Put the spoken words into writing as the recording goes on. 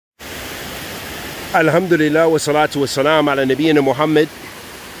Alhamdulillah wa salatu wa salam ala nabiyyina Muhammad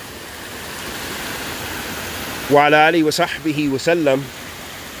wa ala alihi wa sahbihi wa sallam.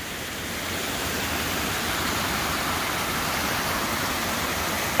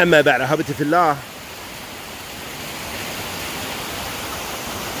 Amma ba'da, habati fillah.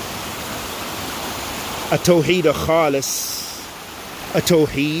 Tawheed الخالص.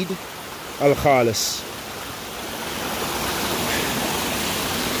 Tawheed الخالص.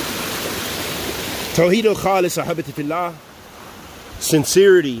 Tawheed الخالص habati fillah.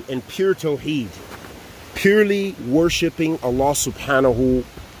 Sincerity and pure Tawheed. Purely worshipping Allah subhanahu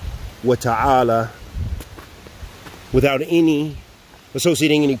wa ta'ala without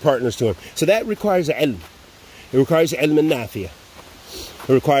associating any partners to Him. So that requires ilm. It requires ilm al-nafiya.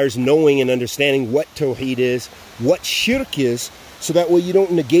 It requires knowing and understanding what Tawheed is, what shirk is, so that way you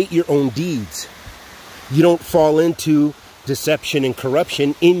don't negate your own deeds. You don't fall into deception and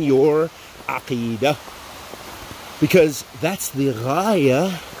corruption in your aqidah. Because that's the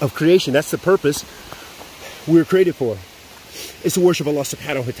ghaya of creation. That's the purpose we were created for. It's to worship Allah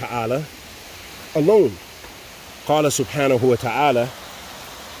subhanahu wa ta'ala alone. قال سبحانه وتعالى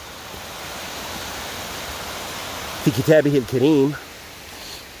في كتابه الكريم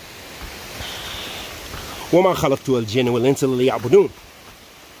وما خلقت الجن والإنس إلا ليعبدون.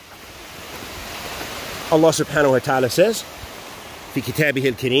 Allah subhanahu wa ta'ala says في كتابه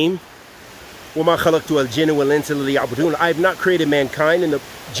الكريم وما خلقت الجن والإنس إلا ليعبدون. I have not created mankind and the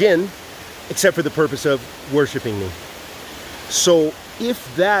jinn except for the purpose of worshipping me. So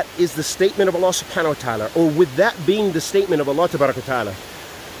if that is the statement of Allah subhanahu wa ta'ala, or with that being the statement of Allah tabarak wa ta'ala,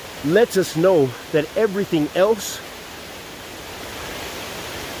 lets us know that everything else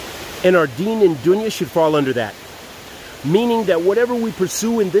in our deen and dunya should fall under that. Meaning that whatever we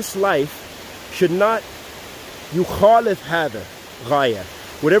pursue in this life should not yukhalif hada ghaya.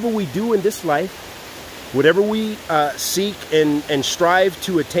 Whatever we do in this life, whatever we seek and strive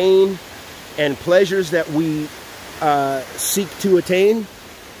to attain, and pleasures that we seek to attain,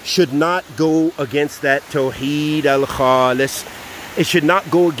 should not go against that Tawheed al-Khalis. It should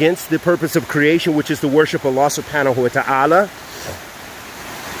not go against the purpose of creation, which is to worship Allah subhanahu wa ta'ala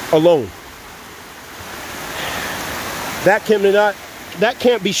alone. That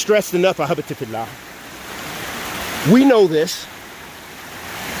can't be stressed enough, ahabati fillah. We know this.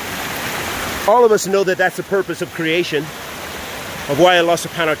 All of us know that that's the purpose of creation, of why Allah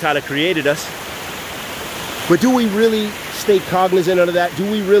subhanahu wa ta'ala created us. But do we really stay cognizant of that? Do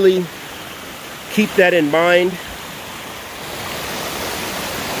we really keep that in mind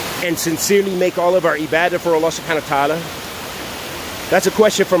and sincerely make all of our ibadah for Allah subhanahu wa ta'ala? That's a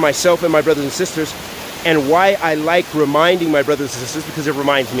question for myself and my brothers and sisters, and why I like reminding my brothers and sisters, because it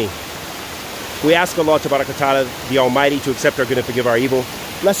reminds me. We ask Allah tabarak wa ta'ala, the Almighty, to accept our good and forgive our evil.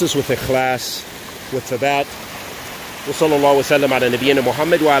 Bless us with ikhlas, with thabat. Wa sallallahu wa sallam ala nabiyyina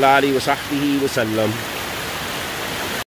Muhammad wa ala alihi wa sahbihi wa sallam.